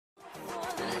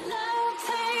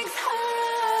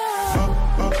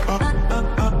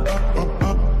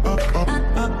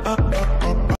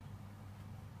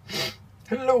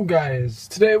Hello guys,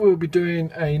 today we'll be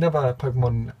doing another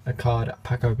Pokemon card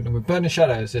pack opening with Burning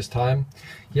Shadows this time.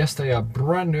 Yes, they are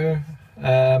brand new.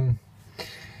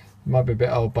 Might be a bit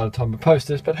old by the time I post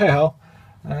this, but hey ho.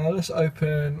 Let's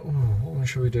open, what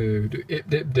should we do? Do ip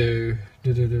dip do.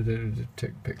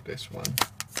 Pick this one.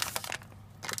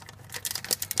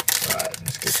 Right,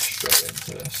 let's get straight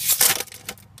into this.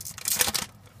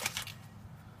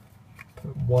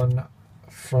 Put one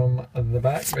from the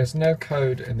back. There's no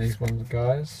code in these ones,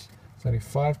 guys. It's only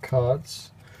 5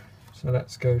 cards. So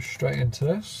let's go straight into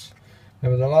this.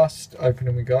 Now with the last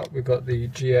opening we got the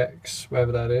GX,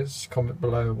 whatever that is. Comment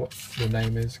below what the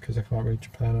name is because I can't read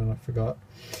Japan and I forgot.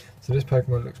 So this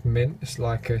Pokemon looks mint. It's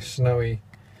like a snowy,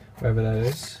 whatever that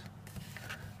is.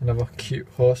 Another cute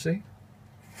horsey.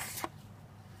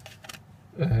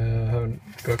 Haven't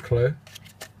got a clue.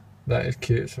 That is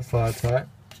cute. It's a fire type.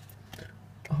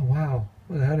 Oh wow.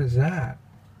 What the hell is that?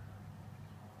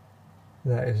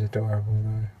 That is adorable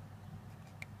though.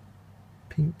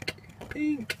 Pink.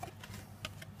 If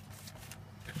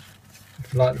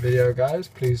you like the video guys,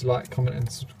 please like, comment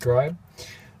and subscribe.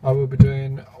 I will be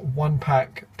doing 1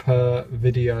 pack per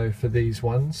video for these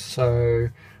ones, so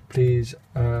please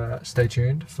stay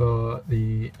tuned for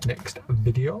the next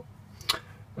video.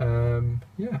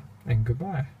 Yeah, and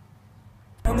goodbye.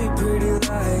 Tell me pretty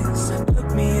lies,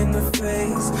 look me in the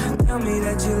face, tell me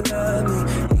that you love me,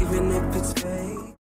 even if it's fake.